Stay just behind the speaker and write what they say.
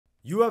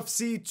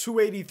UFC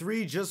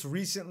 283 just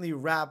recently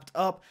wrapped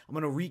up. I'm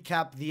going to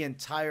recap the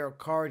entire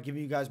card,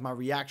 giving you guys my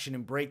reaction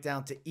and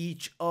breakdown to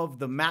each of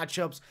the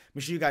matchups.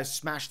 Make sure you guys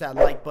smash that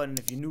like button.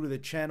 If you're new to the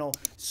channel,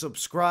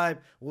 subscribe.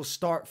 We'll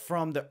start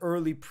from the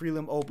early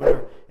prelim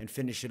opener and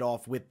finish it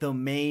off with the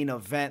main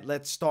event.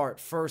 Let's start.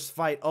 First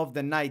fight of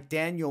the night.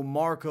 Daniel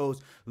Marcos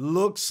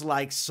looks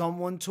like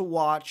someone to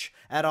watch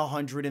at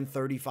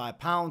 135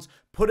 pounds.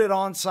 Put it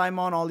on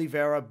Saimon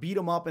Oliveira, beat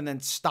him up, and then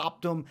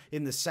stopped him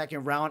in the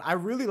second round. I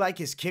really like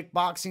his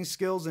kickboxing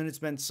skills, and it's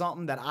been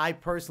something that I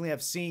personally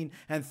have seen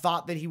and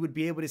thought that he would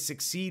be able to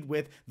succeed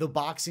with. The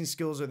boxing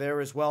skills are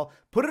there as well.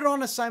 Put it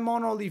on a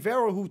Saimon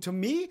Oliveira, who to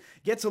me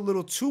gets a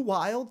little too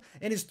wild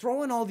and is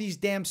throwing all these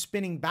damn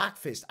spinning back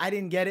fists. I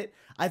didn't get it.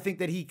 I think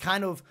that he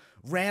kind of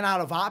ran out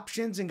of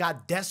options and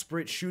got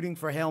desperate shooting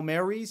for Hail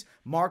Marys.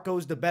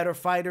 Marco's the better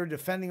fighter,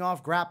 defending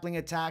off grappling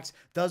attacks,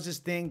 does his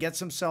thing, gets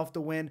himself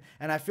the win,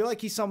 and I feel like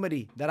he's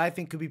somebody that I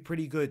think could be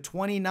pretty good.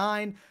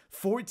 29,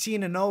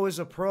 14-0 as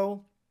a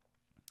pro.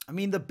 I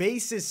mean, the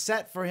base is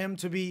set for him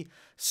to be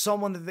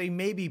someone that they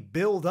maybe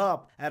build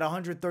up at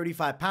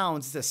 135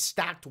 pounds. It's a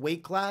stacked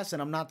weight class,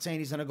 and I'm not saying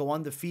he's going to go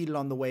undefeated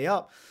on the way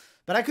up,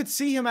 but I could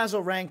see him as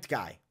a ranked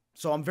guy.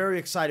 So I'm very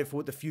excited for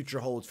what the future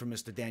holds for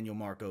Mr. Daniel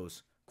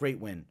Marcos.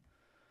 Great win.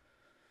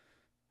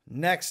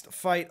 Next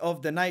fight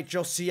of the night,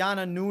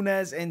 Josiane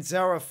Nunes and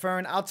Zarah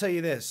Fairn. I'll tell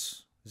you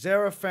this.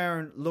 Zarah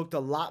Fairn looked a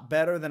lot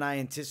better than I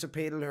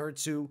anticipated her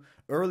to.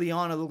 Early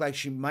on, it looked like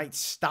she might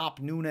stop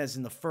Nunes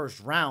in the first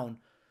round.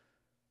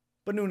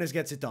 But Nunes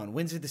gets it done.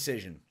 Wins the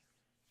decision.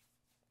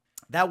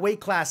 That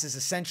weight class is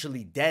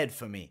essentially dead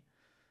for me.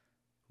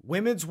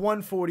 Women's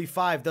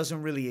 145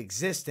 doesn't really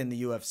exist in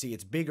the UFC.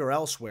 It's bigger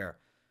elsewhere.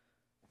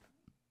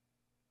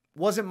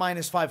 Wasn't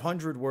minus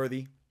 500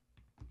 worthy.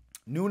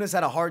 Nunes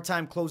had a hard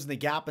time closing the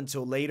gap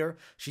until later.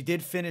 She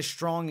did finish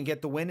strong and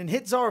get the win and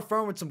hit Zarah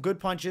Fairn with some good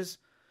punches.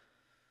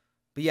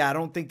 But yeah, I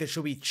don't think that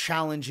she'll be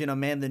challenging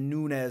Amanda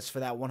Nunes for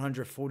that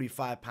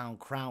 145-pound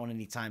crown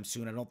anytime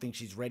soon. I don't think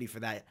she's ready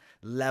for that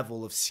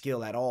level of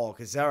skill at all,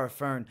 because Zarah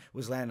Fairn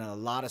was landing a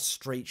lot of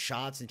straight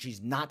shots, and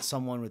she's not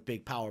someone with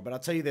big power. But I'll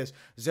tell you this,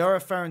 Zarah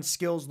Fairn's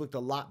skills looked a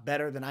lot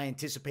better than I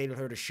anticipated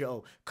her to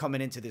show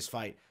coming into this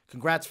fight.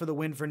 Congrats for the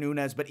win for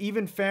Nunes, but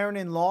even Fairn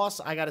in loss,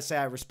 I got to say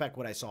I respect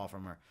what I saw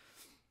from her.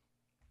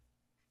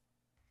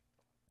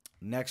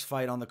 Next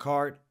fight on the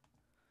card,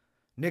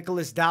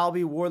 Nicolas,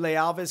 Dalby, Warlley,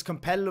 Alves.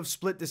 Competitive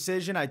split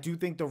decision. I do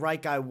think the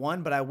right guy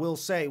won, but I will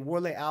say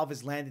Warlley,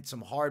 Alves landed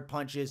some hard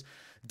punches.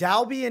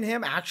 Dalby and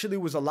him actually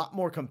was a lot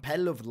more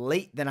competitive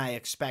late than I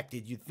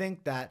expected. You'd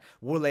think that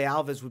Warlley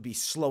Alves would be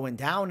slowing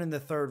down in the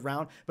third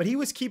round, but he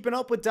was keeping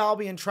up with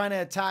Dalby and trying to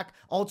attack.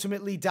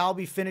 Ultimately,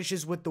 Dalby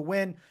finishes with the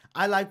win.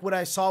 I like what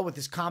I saw with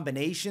his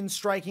combination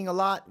striking a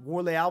lot.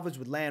 Warlley Alves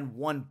would land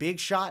one big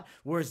shot,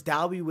 whereas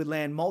Dalby would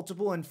land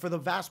multiple, and for the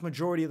vast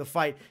majority of the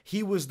fight,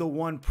 he was the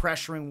one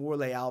pressuring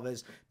Warlley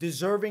Alves.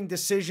 Deserving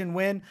decision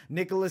win.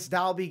 Nicolas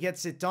Dalby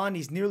gets it done.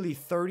 He's nearly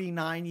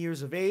 39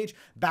 years of age.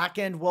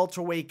 Back-end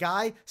welterweight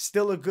guy.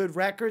 Still a good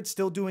record.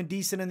 Still doing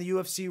decent in the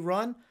UFC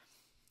run.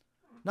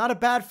 Not a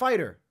bad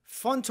fighter.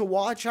 Fun to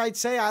watch, I'd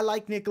say. I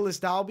like Nicolas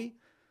Dalby.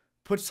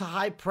 Puts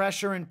high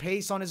pressure and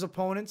pace on his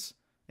opponents,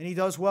 and he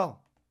does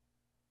well.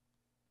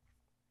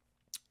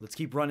 Let's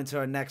keep running to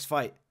our next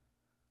fight.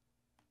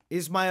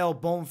 Ismael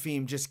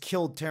Bonfim just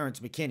killed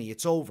Terrance McKinney.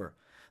 It's over.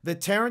 The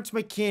Terrance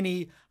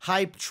McKinney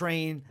hype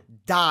train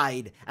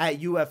died at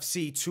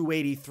UFC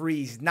 283.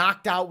 He's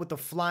knocked out with a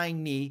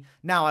flying knee.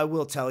 Now, I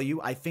will tell you,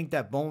 I think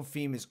that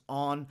Bonfim is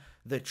on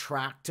the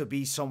track to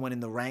be someone in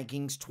the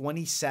rankings.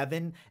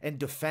 27 and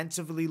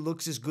defensively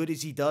looks as good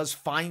as he does.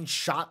 Finds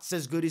shots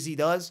as good as he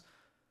does.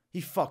 He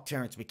fucked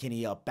Terrance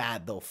McKinney up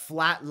bad, though.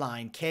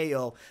 Flatline,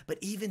 KO. But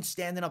even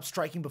standing up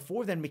striking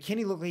before then,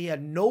 McKinney looked like he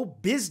had no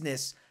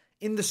business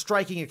in the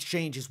striking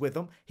exchanges with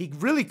him. He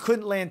really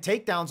couldn't land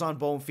takedowns on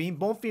Bonfim.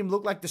 Bonfim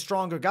looked like the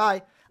stronger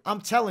guy.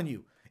 I'm telling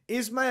you,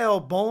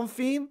 Ismael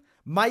Bonfim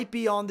might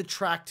be on the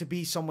track to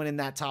be someone in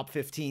that top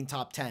 15,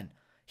 top 10.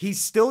 He's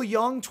still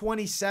young,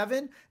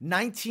 27,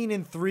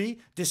 19-3,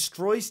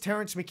 destroys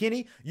Terrance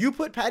McKinney. You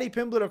put Paddy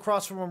Pimblett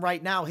across from him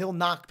right now, he'll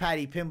knock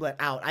Paddy Pimblett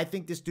out. I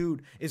think this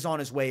dude is on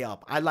his way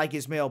up. I like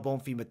Ismael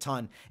Bonfim a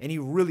ton, and he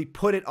really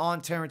put it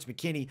on Terrance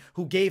McKinney,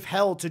 who gave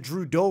hell to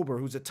Drew Dober,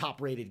 who's a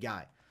top-rated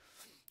guy.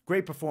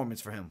 Great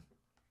performance for him.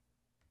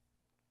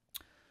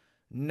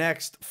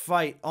 Next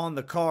fight on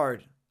the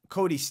card.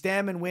 Cody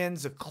Stamann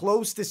wins a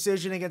close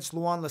decision against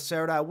Luan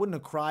Lacerda. I wouldn't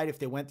have cried if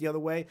they went the other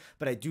way,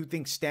 but I do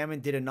think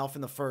Stamann did enough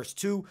in the first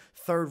two.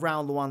 Third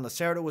round, Luan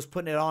Lacerda was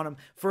putting it on him.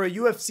 For a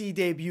UFC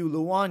debut,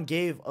 Luan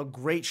gave a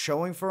great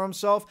showing for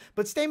himself,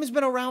 but Stamann's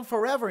been around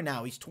forever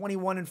now. He's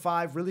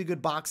 21-5, really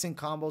good boxing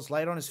combos,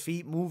 light on his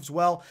feet, moves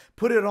well.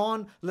 Put it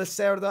on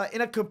Lacerda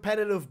in a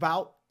competitive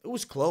bout. It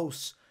was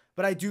close.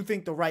 But I do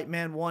think the right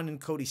man won in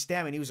Cody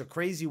Stamann. He was a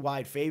crazy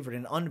wide favorite,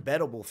 an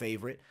unbettable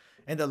favorite.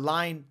 And the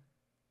line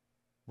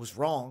was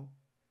wrong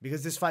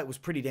because this fight was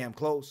pretty damn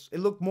close. It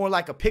looked more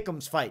like a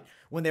pick'em's fight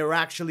when they were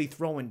actually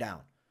throwing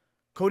down.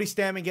 Cody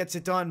Stamann gets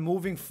it done.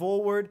 Moving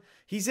forward,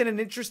 he's in an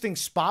interesting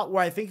spot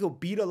where I think he'll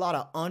beat a lot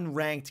of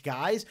unranked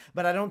guys,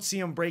 but I don't see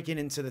him breaking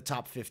into the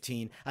top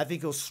 15. I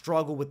think he'll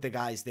struggle with the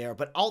guys there.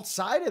 But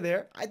outside of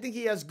there, I think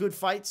he has good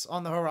fights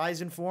on the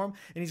horizon for him,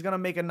 and he's going to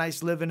make a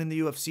nice living in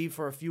the UFC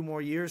for a few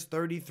more years.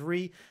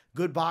 33,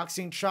 good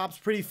boxing chops,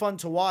 pretty fun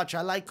to watch.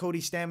 I like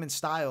Cody Stamann's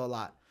style a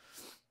lot.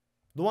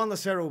 Luan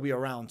Lacerda will be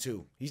around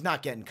too. He's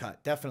not getting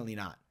cut. Definitely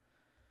not.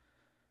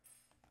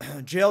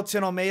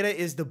 Jailton Almeida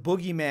is the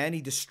boogeyman.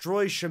 He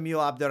destroys Shamil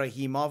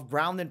Abdurakhimov.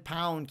 Ground and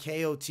pound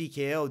KO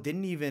TKO.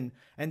 Didn't even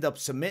end up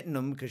submitting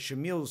him because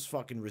Shamil's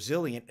fucking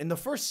resilient. In the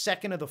first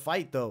second of the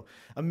fight, though,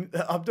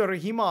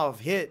 Abdurakhimov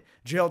hit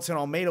Jailton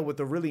Almeida with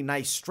a really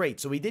nice straight.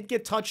 So he did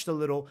get touched a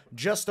little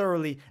just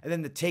early, and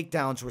then the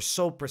takedowns were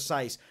so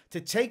precise. To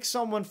take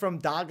someone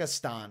from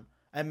Dagestan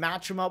and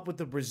match him up with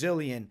the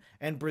Brazilian,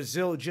 and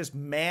Brazil just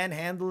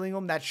manhandling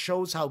him, that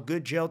shows how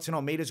good Jailton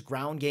Almeida's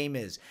ground game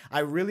is. I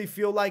really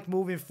feel like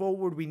moving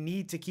forward, we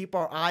need to keep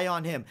our eye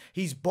on him.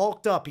 He's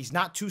bulked up. He's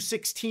not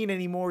 216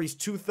 anymore. He's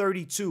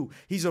 232.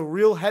 He's a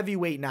real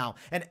heavyweight now.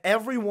 And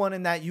everyone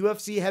in that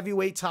UFC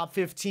heavyweight top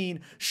 15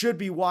 should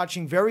be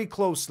watching very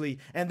closely,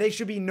 and they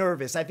should be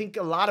nervous. I think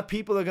a lot of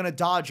people are going to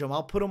dodge him.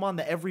 I'll put him on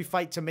the Every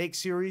Fight to Make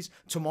series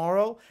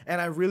tomorrow,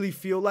 and I really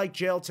feel like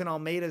Jailton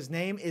Almeida's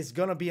name is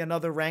going to be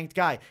another ranked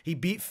guy. He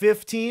beat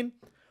 15.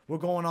 We're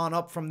going on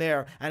up from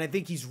there. And I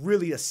think he's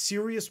really a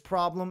serious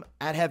problem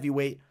at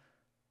heavyweight.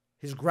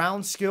 His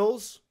ground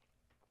skills,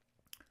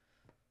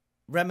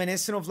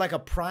 reminiscent of like a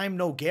prime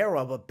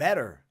Nogueira, but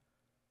better.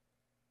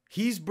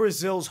 He's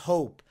Brazil's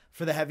hope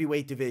for the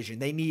heavyweight division.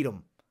 They need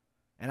him.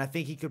 And I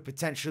think he could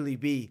potentially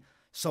be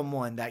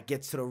someone that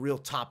gets to the real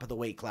top of the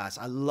weight class.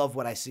 I love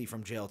what I see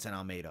from Jailton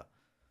Almeida.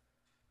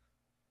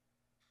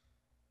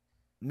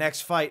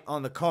 Next fight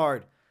on the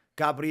card.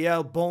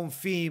 Gabriel,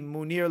 Bonfim,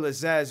 Mounir,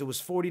 Lazzez. It was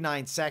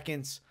 49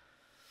 seconds.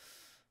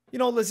 You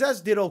know,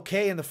 Lazzez did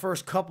okay in the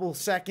first couple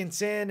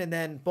seconds in, and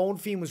then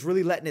Bonfim was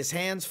really letting his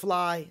hands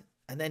fly,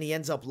 and then he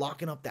ends up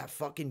locking up that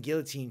fucking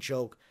guillotine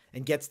choke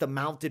and gets the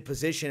mounted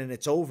position, and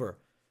it's over.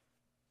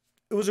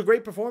 It was a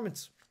great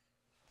performance.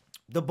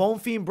 The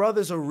Bonfim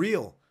brothers are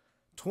real.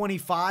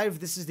 25,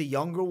 this is the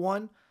younger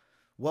one.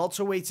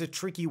 Welterweight's a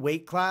tricky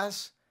weight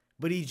class,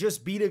 but he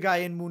just beat a guy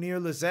in Mounir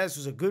Lazzez,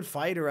 who's a good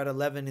fighter at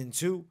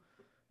 11-2.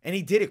 And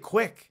he did it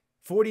quick.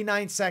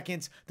 49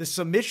 seconds. The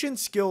submission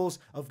skills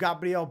of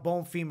Gabriel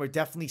Bonfim are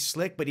definitely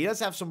slick, but he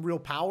does have some real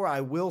power.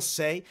 I will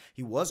say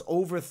he was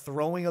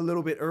overthrowing a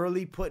little bit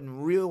early,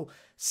 putting real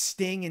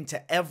sting into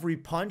every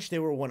punch. They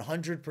were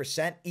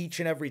 100%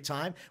 each and every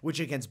time, which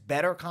against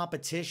better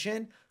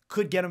competition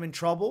could get him in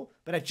trouble.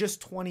 But at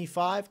just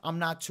 25, I'm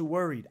not too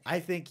worried. I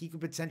think he could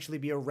potentially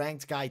be a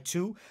ranked guy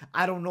too.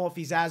 I don't know if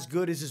he's as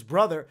good as his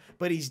brother,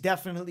 but he's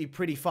definitely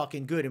pretty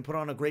fucking good and put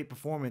on a great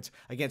performance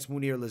against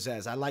Mounir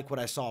Lazzez. I like what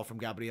I saw from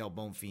Gabriel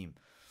Bonfim.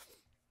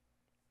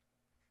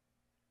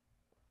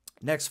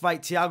 Next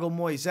fight, Thiago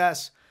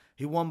Moises.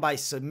 He won by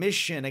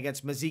submission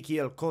against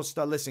Ezequiel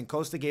Costa. Listen,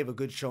 Costa gave a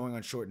good showing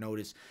on short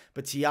notice,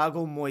 but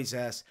Thiago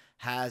Moises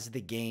has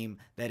the game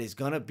that is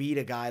going to beat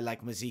a guy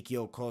like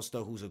Ezequiel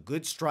Costa, who's a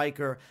good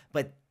striker.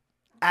 But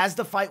as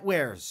the fight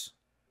wears,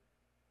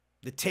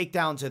 the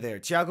takedowns are there.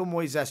 Thiago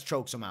Moises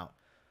chokes him out.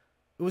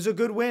 It was a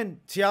good win.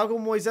 Thiago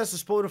Moises is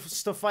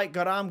supposed to fight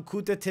Garam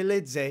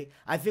Kutatelidze.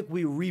 I think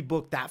we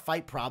rebooked that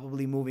fight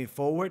probably moving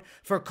forward.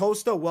 For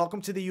Costa,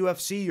 welcome to the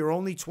UFC. You're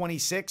only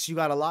 26. You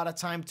got a lot of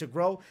time to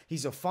grow.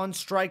 He's a fun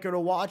striker to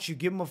watch. You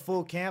give him a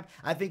full camp.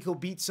 I think he'll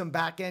beat some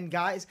back-end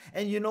guys.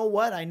 And you know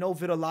what? I know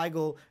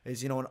vitiligo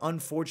is, an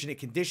unfortunate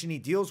condition he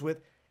deals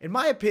with. In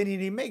my opinion,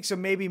 he makes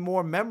him maybe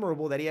more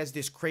memorable that he has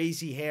this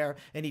crazy hair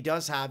and he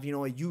does have,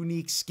 a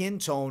unique skin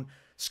tone.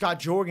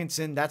 Scott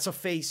Jorgensen, that's a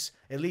face,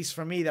 at least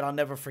for me, that I'll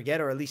never forget,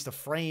 or at least a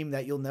frame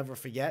that you'll never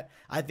forget.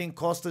 I think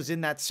Costa's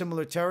in that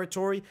similar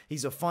territory.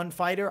 He's a fun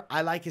fighter.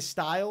 I like his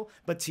style,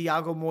 but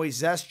Thiago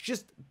Moises,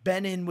 just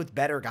been in with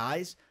better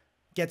guys,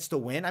 gets the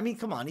win. I mean,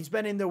 come on, he's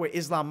been in there with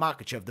Islam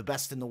Makhachev, the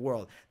best in the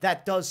world.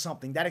 That does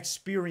something. That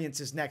experience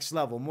is next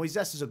level.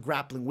 Moises is a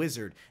grappling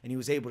wizard, and he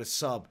was able to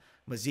sub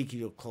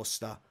Ezequiel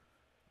Costa.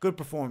 Good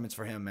performance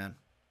for him, man.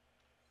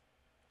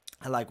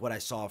 I like what I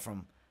saw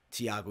from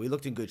Thiago. He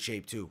looked in good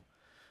shape, too.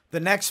 The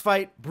next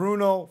fight,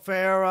 Bruno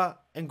Ferreira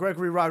and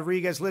Gregory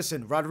Rodriguez.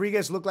 Listen,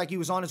 Rodriguez looked like he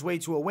was on his way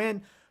to a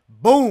win.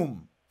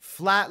 Boom!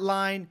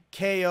 Flatline,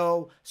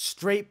 KO,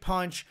 straight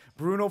punch.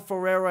 Bruno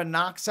Ferreira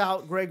knocks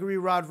out Gregory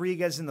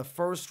Rodriguez in the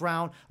first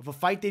round of a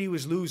fight that he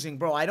was losing.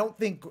 Bro, I don't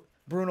think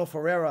Bruno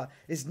Ferreira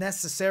is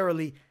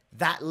necessarily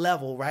that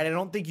level, right? I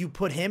don't think you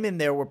put him in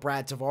there with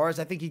Brad Tavares.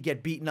 I think he'd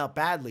get beaten up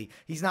badly.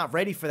 He's not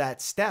ready for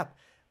that step.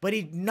 But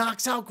he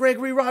knocks out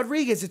Gregory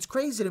Rodriguez. It's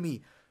crazy to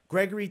me.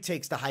 Gregory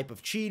takes the hype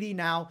of Chidi.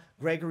 Now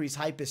Gregory's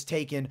hype is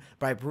taken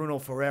by Bruno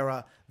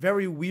Ferreira.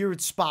 Very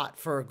weird spot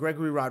for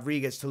Gregory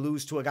Rodriguez to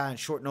lose to a guy on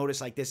short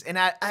notice like this. And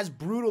as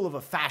brutal of a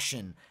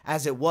fashion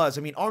as it was,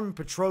 I mean, Armin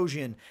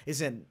Petrosian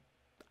is an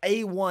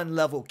A1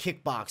 level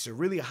kickboxer,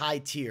 really high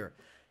tier.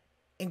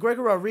 And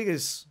Gregory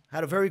Rodriguez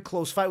had a very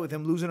close fight with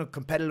him, losing a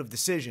competitive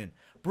decision.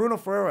 Bruno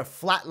Ferreira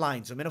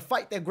flatlines him in a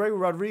fight that Gregory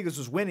Rodriguez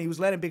was winning. He was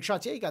landing big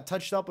shots. Yeah, he got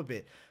touched up a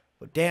bit.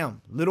 But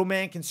damn, little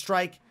man can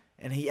strike,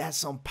 and he has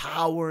some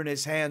power in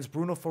his hands.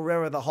 Bruno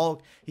Ferreira, the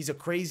Hulk, he's a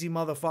crazy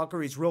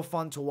motherfucker. He's real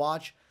fun to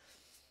watch.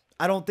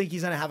 I don't think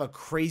he's going to have a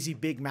crazy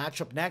big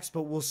matchup next,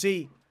 but we'll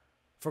see.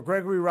 For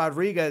Gregory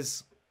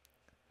Rodriguez,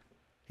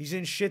 he's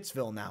in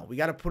Shitsville now. We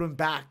got to put him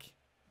back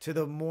to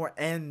the more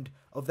end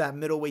of that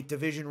middleweight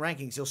division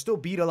rankings. He'll still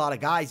beat a lot of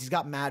guys. He's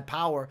got mad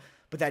power,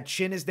 but that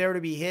chin is there to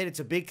be hit.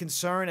 It's a big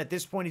concern. At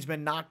this point, he's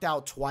been knocked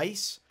out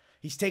twice.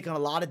 He's taken a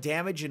lot of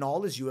damage in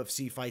all his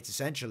UFC fights,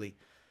 essentially.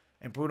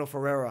 And Bruno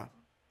Ferreira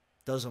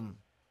does him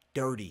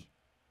dirty.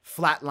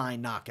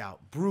 Flatline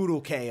knockout.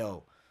 Brutal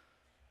KO.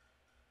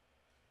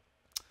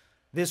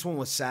 This one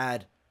was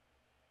sad.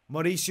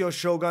 Mauricio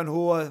Shogun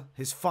Rua,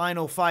 his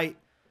final fight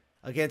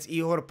against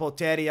Ihor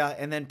Potieria,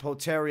 and then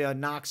Potieria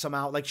knocks him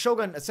out. Like,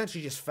 Shogun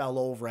essentially just fell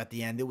over at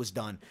the end. It was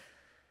done.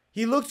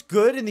 He looked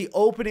good in the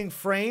opening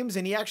frames,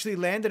 and he actually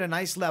landed a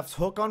nice left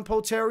hook on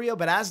Potieria,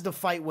 but as the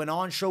fight went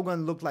on,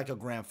 Shogun looked like a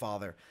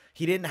grandfather.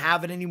 He didn't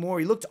have it anymore.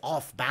 He looked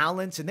off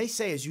balance, and they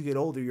say as you get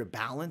older, your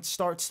balance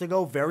starts to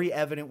go. Very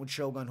evident with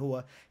Shogun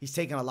Rua. He's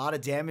taken a lot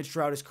of damage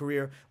throughout his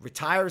career,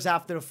 retires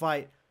after the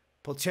fight.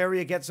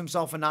 Potieria gets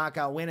himself a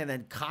knockout win, and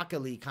then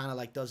cockily kind of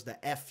like does the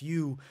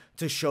FU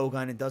to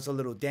Shogun and does a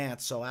little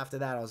dance. So after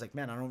that, I was like,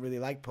 man, I don't really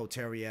like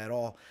Potieria at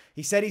all.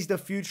 He said he's the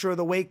future of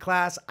the weight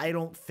class. I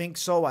don't think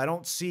so. I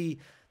don't see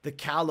the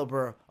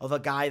caliber of a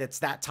guy that's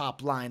that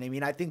top line. I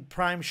mean, I think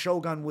Prime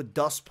Shogun would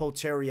dust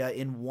Potieria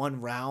in one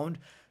round.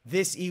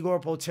 This Igor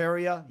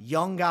Potieria,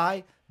 young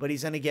guy, but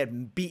he's going to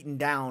get beaten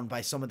down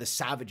by some of the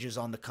savages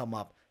on the come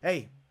up.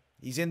 Hey,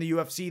 he's in the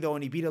UFC, though,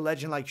 and he beat a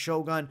legend like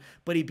Shogun,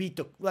 but he beat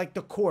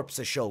the corpse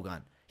of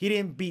Shogun. He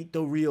didn't beat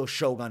the real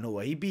Shogun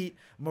Rua. He beat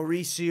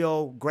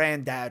Mauricio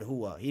Granddad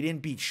Rua. He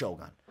didn't beat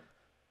Shogun.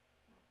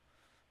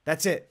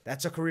 That's it.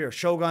 That's a career.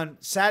 Shogun,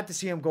 sad to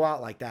see him go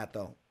out like that,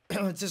 though.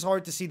 It's just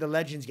hard to see the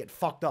legends get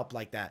fucked up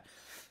like that.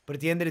 But at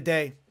the end of the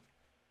day,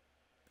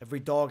 every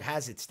dog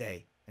has its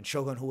day, and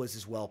Shogun Rua's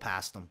is well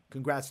past him.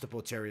 Congrats to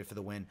Potieria for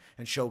the win,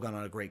 and Shogun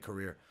on a great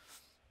career.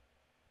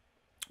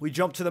 We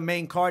jump to the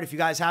main card. If you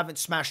guys haven't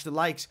smashed the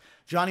likes,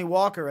 Johnny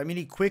Walker, I mean,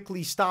 he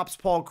quickly stops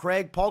Paul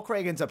Craig. Paul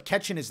Craig ends up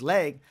catching his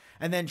leg,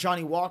 and then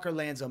Johnny Walker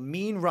lands a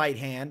mean right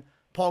hand.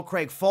 Paul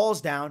Craig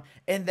falls down,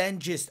 and then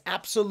just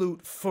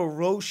absolute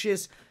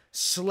ferocious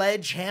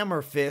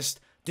sledgehammer fist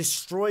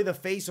destroy the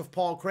face of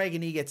Paul Craig,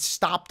 and he gets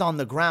stopped on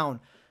the ground.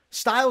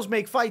 Styles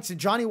make fights, and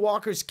Johnny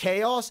Walker's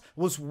chaos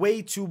was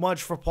way too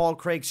much for Paul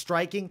Craig's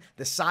striking.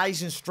 The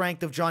size and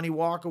strength of Johnny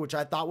Walker, which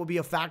I thought would be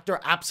a factor,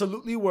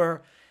 absolutely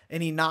were.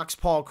 And he knocks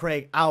Paul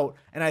Craig out.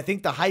 And I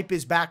think the hype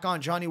is back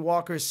on Johnny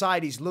Walker's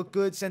side. He's looked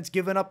good since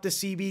giving up the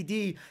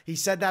CBD. He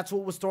said that's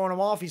what was throwing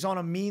him off. He's on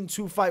a mean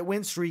 2-fight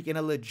win streak and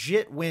a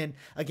legit win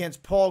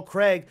against Paul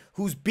Craig,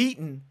 who's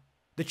beaten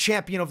the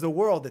champion of the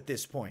world at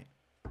this point.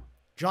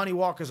 Johnny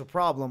Walker's a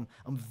problem.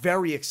 I'm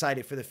very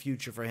excited for the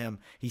future for him.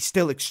 He's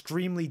still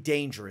extremely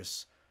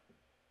dangerous.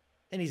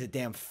 And he's a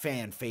damn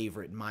fan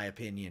favorite, in my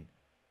opinion.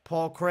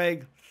 Paul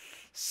Craig,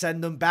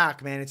 send him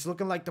back, man. It's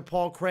looking like the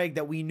Paul Craig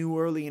that we knew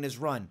early in his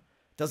run.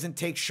 Doesn't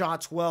take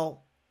shots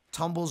well,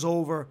 tumbles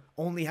over,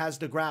 only has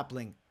the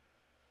grappling.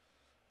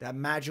 That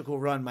magical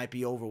run might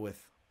be over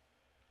with.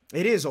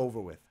 It is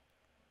over with.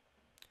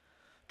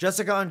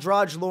 Jessica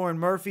Andrade, Lauren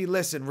Murphy.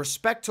 Listen,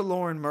 respect to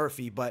Lauren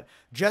Murphy, but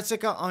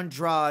Jessica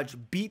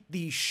Andrade beat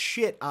the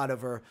shit out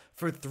of her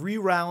for 3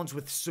 rounds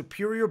with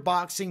superior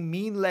boxing,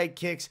 mean leg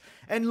kicks,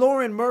 and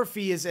Lauren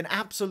Murphy is an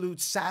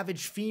absolute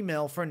savage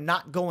female for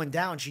not going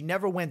down. She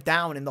never went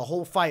down in the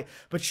whole fight,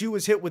 but she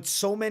was hit with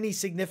so many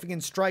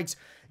significant strikes.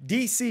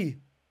 DC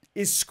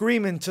is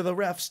screaming to the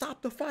ref,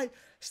 stop the fight,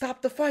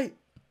 stop the fight.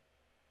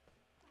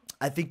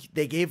 I think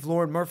they gave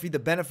Lauren Murphy the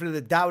benefit of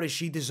the doubt as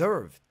she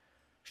deserved.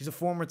 She's a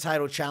former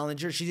title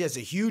challenger. She has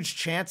a huge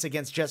chance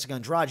against Jessica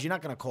Andrade. You're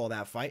not going to call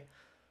that fight.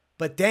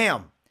 But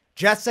damn,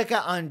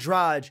 Jessica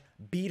Andrade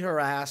beat her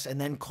ass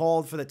and then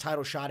called for the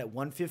title shot at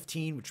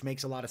 115, which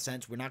makes a lot of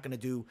sense. We're not going to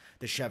do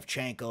the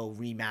Shevchenko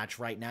rematch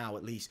right now,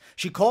 at least.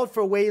 She called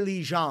for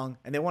Weili Zhang,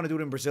 and they want to do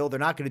it in Brazil. They're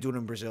not going to do it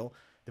in Brazil.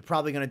 They're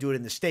probably going to do it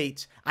in the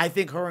States. I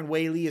think her and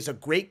Weili is a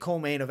great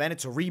co-main event.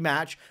 It's a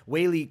rematch.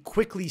 Weili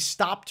quickly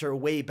stopped her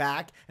way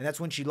back, and that's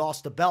when she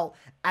lost the belt.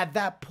 At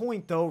that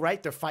point, though,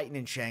 right, they're fighting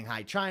in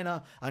Shanghai,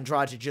 China.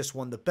 Andrade just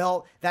won the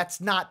belt. That's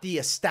not the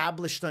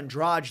established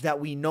Andrade that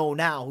we know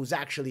now, who's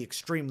actually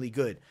extremely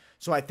good.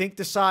 So I think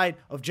the side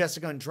of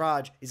Jessica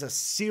Andrade is a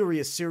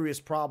serious, serious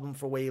problem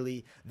for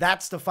Weili.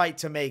 That's the fight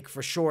to make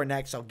for sure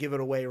next. I'll give it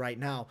away right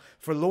now.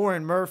 For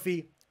Lauren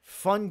Murphy,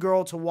 fun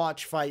girl to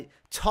watch fight,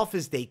 tough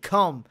as they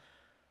come,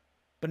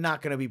 but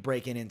not going to be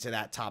breaking into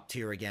that top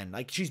tier again.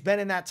 Like, she's been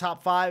in that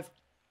top 5.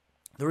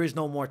 There is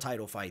no more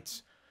title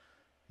fights.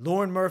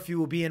 Lauren Murphy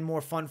will be in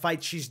more fun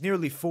fights. She's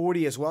nearly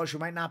 40 as well. She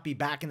might not be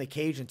back in the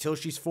cage until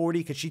she's 40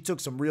 because she took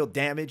some real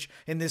damage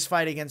in this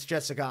fight against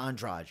Jessica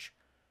Andrade.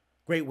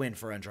 Great win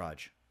for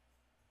Andrade.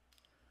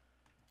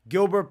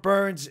 Gilbert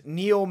Burns,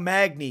 Neil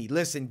Magny.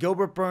 Listen,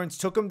 Gilbert Burns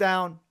took him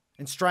down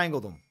and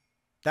strangled him.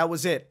 That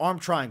was it. Arm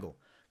triangle.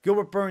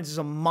 Gilbert Burns is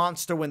a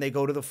monster when they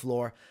go to the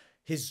floor.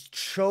 His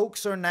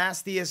chokes are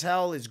nasty as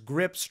hell. His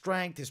grip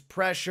strength, his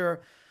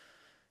pressure,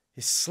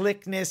 his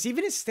slickness,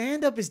 even his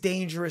stand-up is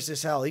dangerous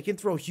as hell. He can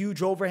throw huge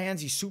overhands.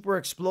 He's super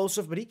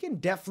explosive, but he can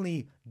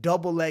definitely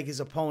double leg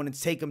his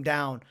opponents, take him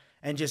down,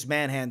 and just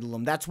manhandle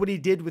him. That's what he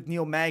did with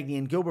Neil Magny,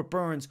 and Gilbert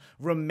Burns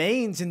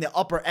remains in the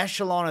upper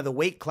echelon of the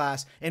weight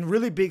class, and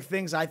really big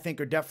things I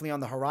think are definitely on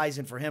the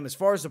horizon for him. As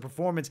far as the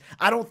performance,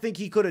 I don't think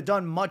he could have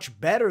done much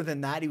better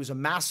than that. He was a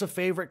massive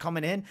favorite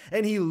coming in,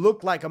 and he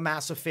looked like a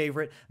massive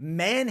favorite,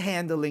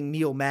 manhandling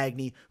Neil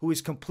Magny, who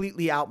is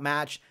completely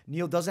outmatched.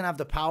 Neil doesn't have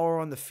the power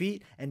on the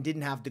feet and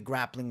didn't have the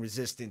grappling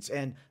resistance,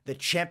 and the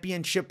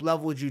championship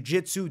level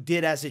jiu-jitsu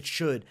did as it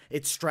should.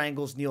 It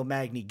strangles Neil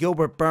Magny.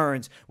 Gilbert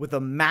Burns with a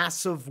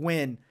massive win.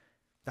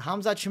 The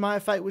Khamzat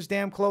Chimaev fight was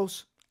damn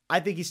close.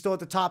 I think he's still at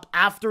the top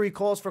after he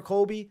calls for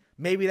Kobe.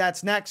 Maybe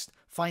that's next.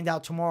 Find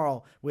out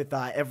tomorrow with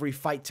every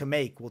fight to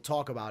make. We'll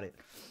talk about it.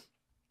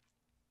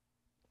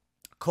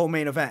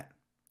 Co-main event.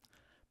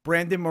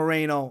 Brandon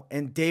Moreno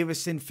and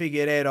Deiveson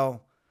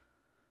Figueiredo.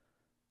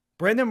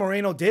 Brandon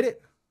Moreno did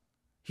it.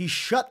 He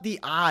shut the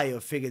eye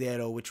of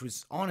Figueiredo, which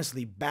was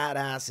honestly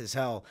badass as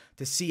hell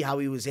to see how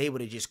he was able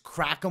to just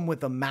crack him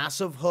with a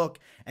massive hook.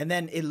 And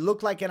then it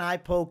looked like an eye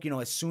poke,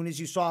 as soon as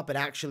you saw it, but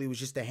actually it was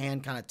just a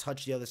hand kind of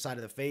touched the other side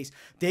of the face.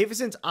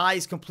 Deiveson's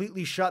eyes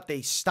completely shut.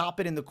 They stop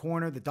it in the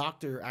corner. The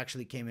doctor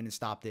actually came in and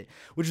stopped it,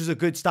 which was a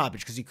good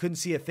stoppage because he couldn't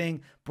see a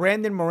thing.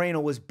 Brandon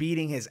Moreno was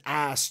beating his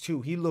ass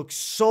too. He looked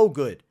so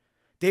good.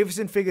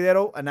 Deiveson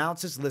Figueiredo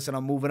announces, listen,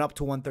 I'm moving up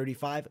to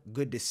 135.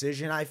 Good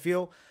decision, I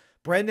feel.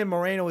 Brandon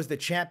Moreno is the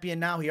champion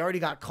now. He already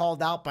got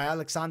called out by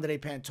Alexandre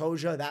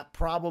Pantoja. That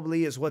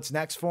probably is what's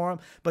next for him.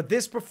 But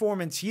this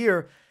performance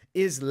here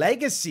is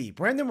legacy.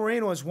 Brandon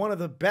Moreno is one of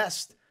the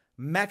best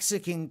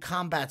Mexican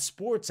combat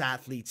sports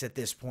athletes at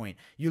this point.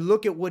 You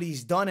look at what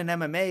he's done in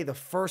MMA, the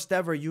first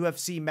ever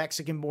UFC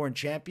Mexican-born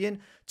champion.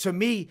 To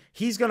me,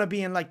 he's going to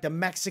be in like the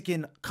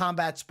Mexican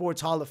Combat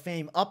Sports Hall of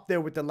Fame, up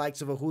there with the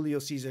likes of a Julio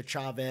Cesar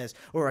Chavez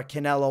or a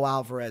Canelo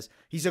Alvarez.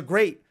 He's a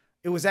great.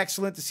 It was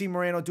excellent to see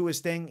Moreno do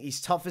his thing.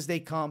 He's tough as they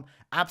come.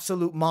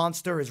 Absolute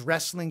monster. His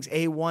wrestling's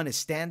A1. His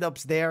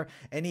stand-up's there.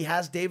 And he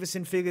has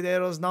Deiveson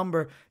Figueiredo's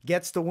number.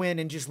 Gets the win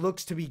and just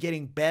looks to be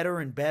getting better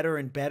and better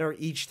and better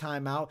each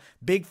time out.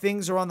 Big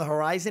things are on the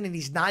horizon, and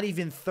he's not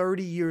even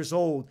 30 years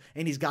old,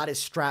 and he's got his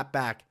strap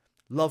back.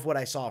 Love what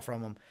I saw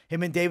from him.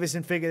 Him and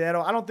Deiveson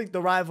Figueiredo, I don't think the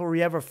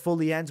rivalry ever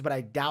fully ends, but I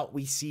doubt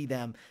we see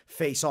them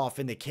face off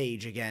in the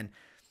cage again.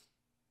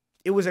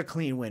 It was a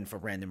clean win for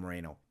Brandon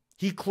Moreno.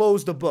 He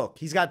closed the book.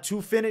 He's got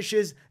 2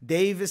 finishes.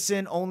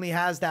 Deiveson only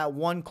has that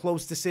 1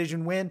 close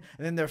decision win,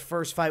 and then their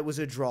first fight was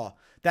a draw.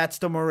 That's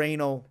the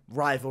Moreno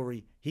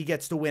rivalry. He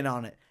gets the win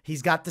on it.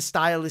 He's got the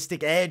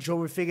stylistic edge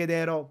over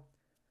Figueiredo,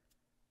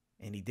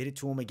 and he did it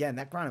to him again.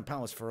 That ground and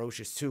pound was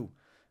ferocious too.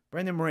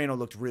 Brandon Moreno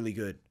looked really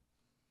good.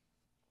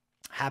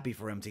 Happy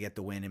for him to get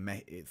the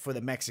win for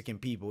the Mexican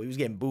people. He was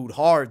getting booed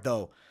hard,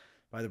 though,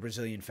 by the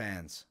Brazilian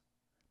fans.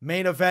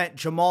 Main event,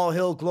 Jamal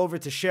Hill, Glover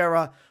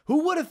Teixeira.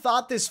 Who would have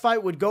thought this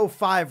fight would go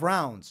 5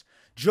 rounds?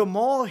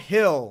 Jamal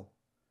Hill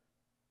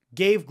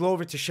gave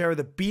Glover Teixeira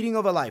the beating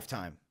of a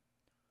lifetime.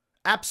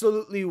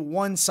 Absolutely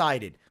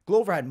one-sided.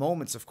 Glover had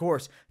moments, of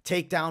course,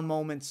 takedown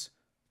moments,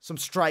 some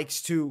strikes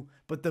too,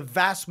 but the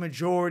vast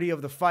majority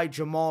of the fight,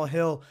 Jamal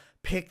Hill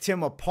picked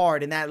him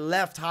apart, and that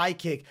left high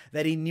kick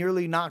that he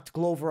nearly knocked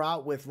Glover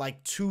out with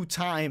like 2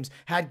 times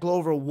had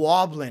Glover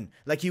wobbling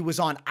like he was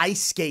on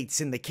ice skates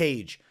in the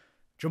cage.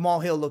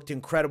 Jamal Hill looked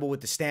incredible with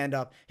the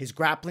stand-up. His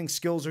grappling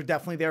skills are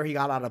definitely there. He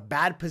got out of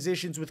bad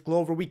positions with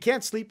Glover. We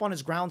can't sleep on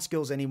his ground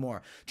skills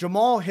anymore.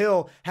 Jamal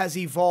Hill has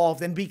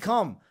evolved and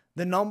become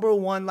the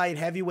 #1 light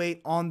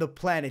heavyweight on the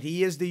planet.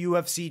 He is the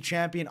UFC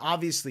champion,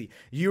 obviously.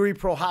 Yuri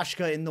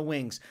Prohashka in the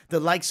wings. The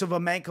likes of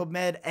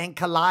Amankomed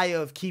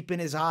Ankalaev keeping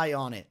his eye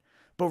on it.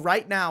 But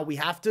right now, we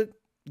have to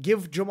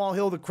give Jamal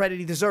Hill the credit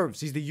he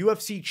deserves. He's the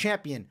UFC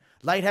champion,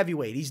 light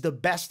heavyweight. He's the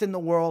best in the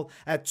world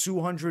at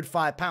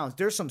 205 pounds.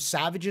 There's some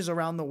savages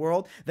around the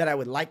world that I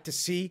would like to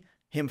see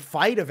him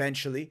fight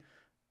eventually,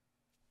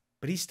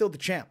 but he's still the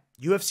champ.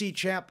 UFC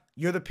champ,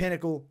 you're the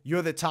pinnacle,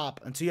 you're the top.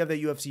 Until you have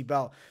that UFC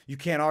belt, you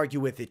can't argue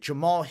with it.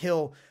 Jamal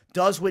Hill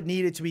does what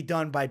needed to be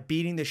done by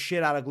beating the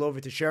shit out of Glover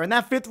Teixeira. In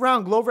that 5th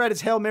round, Glover had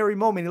his Hail Mary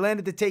moment. He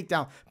landed the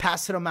takedown,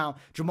 passed him out.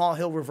 Jamal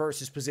Hill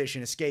reverses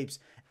position, escapes.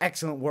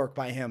 Excellent work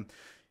by him.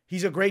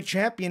 He's a great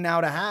champion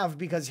now to have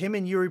because him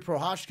and Yuri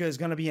Prohashka is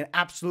going to be an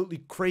absolutely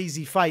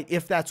crazy fight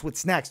if that's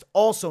what's next.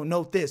 Also,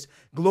 note this,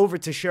 Glover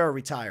Teixeira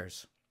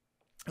retires.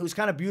 It was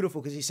kind of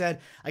beautiful because he said,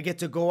 I get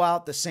to go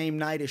out the same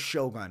night as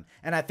Shogun.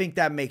 And I think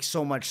that makes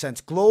so much sense.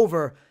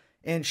 Glover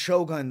and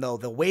Shogun, though,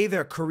 the way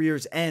their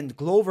careers end,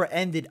 Glover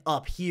ended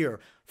up here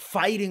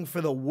fighting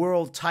for the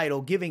world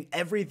title, giving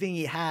everything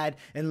he had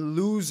and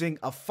losing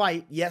a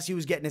fight. Yes, he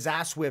was getting his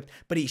ass whipped,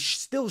 but he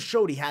still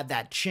showed he had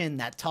that chin,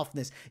 that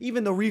toughness.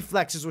 Even the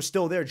reflexes were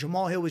still there.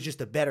 Jamal Hill was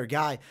just a better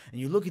guy. And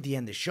you look at the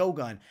end of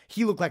Shogun,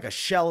 he looked like a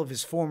shell of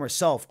his former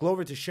self.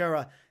 Glover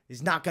Teixeira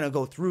is not going to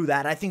go through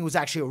that. I think it was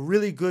actually a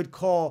really good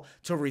call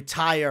to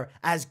retire.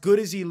 As good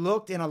as he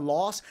looked in a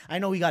loss, I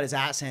know he got his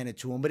ass handed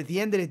to him, but at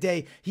the end of the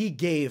day, he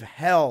gave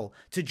hell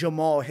to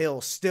Jamal Hill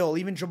still.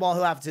 Even Jamal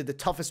Hill, after the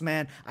toughest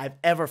man I've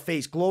ever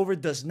faced. Glover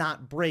does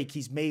not break.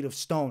 He's made of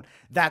stone.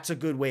 That's a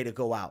good way to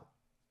go out.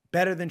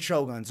 Better than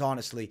Shogun's,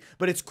 honestly.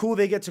 But it's cool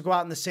they get to go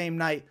out in the same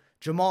night.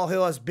 Jamal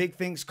Hill has big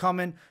things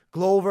coming.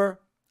 Glover,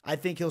 I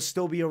think he'll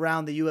still be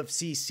around the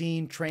UFC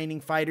scene,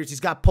 training fighters. He's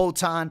got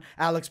Poatan,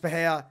 Alex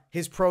Pereira,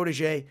 his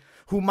protege,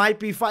 who might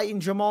be fighting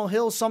Jamal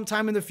Hill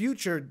sometime in the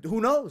future.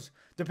 Who knows?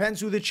 Depends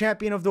who the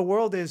champion of the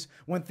world is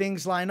when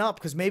things line up,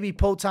 because maybe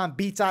Poatan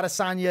beats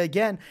Adesanya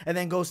again and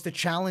then goes to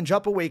challenge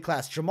up a weight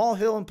class. Jamal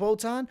Hill and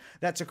Poatan,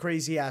 that's a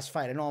crazy-ass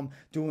fight. I know I'm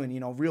doing,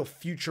 real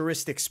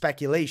futuristic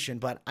speculation,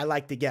 but I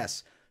like to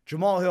guess.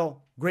 Jamal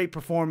Hill, great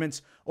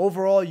performance.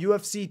 Overall,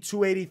 UFC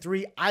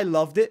 283, I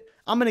loved it.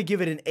 I'm going to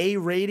give it an A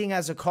rating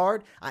as a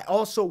card. I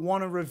also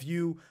want to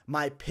review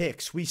my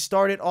picks. We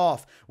started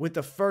off with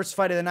the first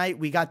fight of the night.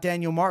 We got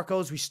Daniel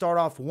Marcos. We start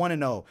off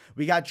 1-0.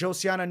 We got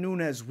Josiane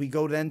Nunes. We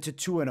go then to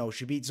 2-0.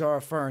 She beat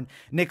Zarah Fairn.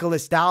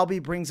 Nicolas Dalby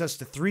brings us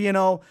to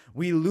 3-0.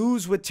 We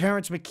lose with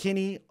Terrance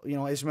McKinney.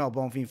 Ismael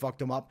Bonfim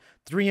fucked him up.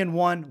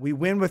 3-1. We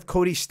win with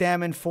Cody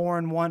Stamann,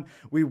 4-1.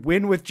 We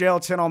win with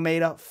Jailton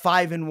Almeida,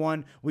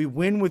 5-1. We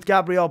win with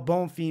Gabriel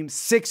Bonfim,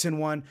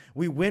 6-1.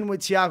 We win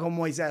with Thiago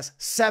Moises,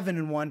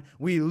 7-1.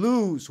 We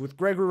lose with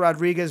Gregory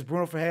Rodriguez.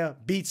 Bruno Ferreira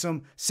beats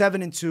him,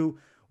 7-2.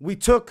 We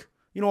took,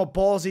 a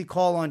ballsy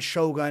call on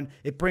Shogun.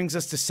 It brings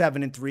us to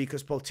 7-3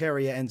 because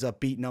Poteria ends up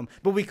beating him.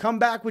 But we come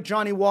back with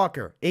Johnny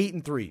Walker,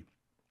 8-3.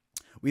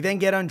 We then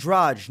get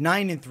Andrade,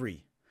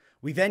 9-3.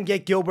 We then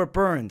get Gilbert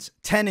Burns,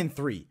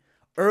 10-3.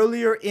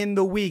 Earlier in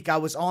the week, I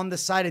was on the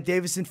side of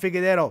Davison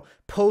Figueiredo,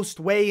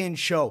 post-weigh-in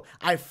show.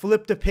 I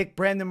flipped to pick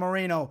Brandon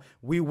Moreno.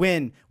 We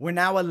win. We're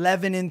now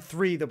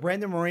 11-3. The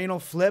Brandon Moreno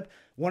flip,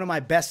 one of my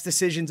best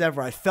decisions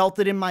ever. I felt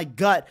it in my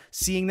gut,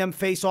 seeing them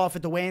face off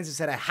at the weigh-ins. I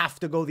said, I have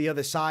to go the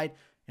other side,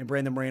 and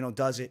Brandon Moreno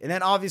does it. And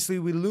then, obviously,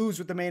 we lose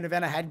with the main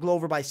event. I had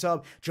Glover by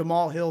sub.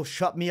 Jamal Hill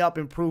shut me up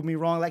and proved me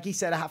wrong. Like he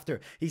said after.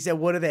 He said,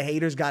 what do the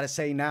haters got to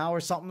say now, or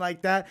something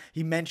like that.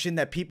 He mentioned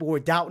that people were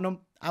doubting him.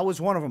 I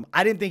was one of them.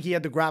 I didn't think he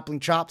had the grappling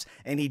chops,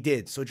 and he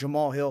did. So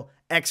Jamal Hill,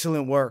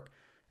 excellent work.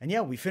 And yeah,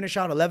 we finish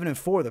out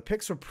 11-4. The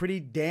picks were pretty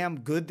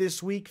damn good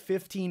this week.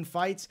 15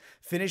 fights,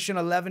 finishing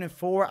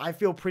 11-4. I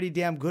feel pretty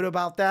damn good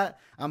about that.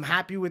 I'm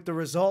happy with the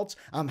results.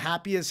 I'm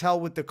happy as hell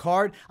with the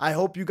card. I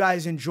hope you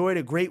guys enjoyed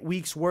a great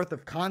week's worth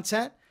of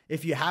content.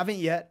 If you haven't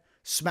yet,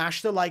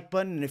 smash the like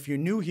button. And if you're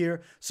new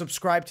here,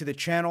 subscribe to the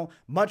channel.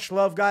 Much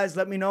love, guys.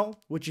 Let me know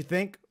what you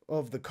think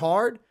of the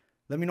card.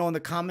 Let me know in the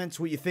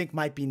comments what you think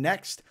might be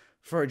next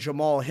for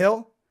Jamal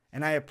Hill.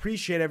 And I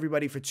appreciate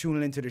everybody for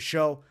tuning into the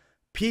show.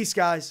 Peace,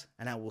 guys,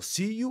 and I will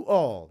see you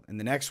all in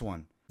the next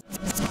one.